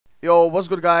Yo, what's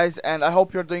good guys, and I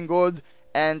hope you're doing good.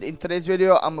 And in today's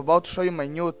video I'm about to show you my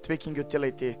new tweaking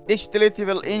utility. This utility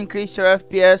will increase your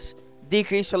FPS,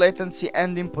 decrease your latency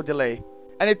and input delay.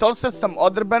 And it also has some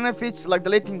other benefits like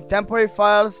deleting temporary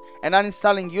files and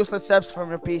uninstalling useless apps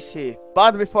from your PC.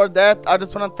 But before that, I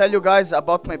just want to tell you guys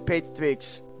about my paid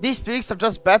tweaks. These tweaks are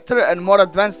just better and more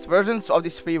advanced versions of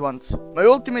these free ones. My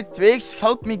ultimate tweaks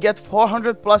helped me get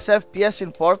 400 plus FPS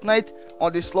in Fortnite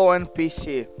on this low-end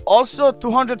PC. Also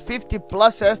 250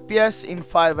 plus FPS in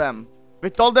FIVEM.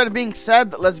 With all that being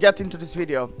said, let's get into this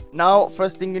video. Now,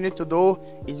 first thing you need to do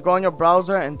is go on your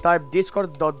browser and type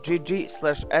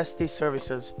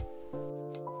discord.gg/stservices.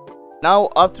 Now,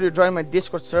 after you join my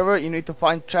Discord server, you need to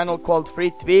find channel called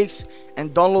Free Tweaks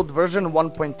and download version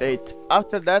 1.8.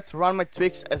 After that, run my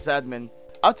tweaks as admin.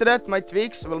 After that, my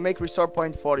tweaks will make restore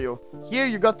point for you. Here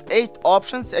you got 8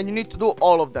 options and you need to do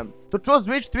all of them. To choose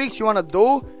which tweaks you want to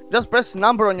do, just press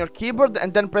number on your keyboard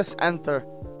and then press enter.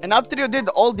 And after you did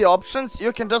all the options,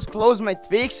 you can just close my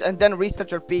tweaks and then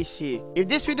restart your PC. If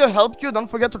this video helped you, don't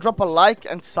forget to drop a like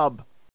and sub.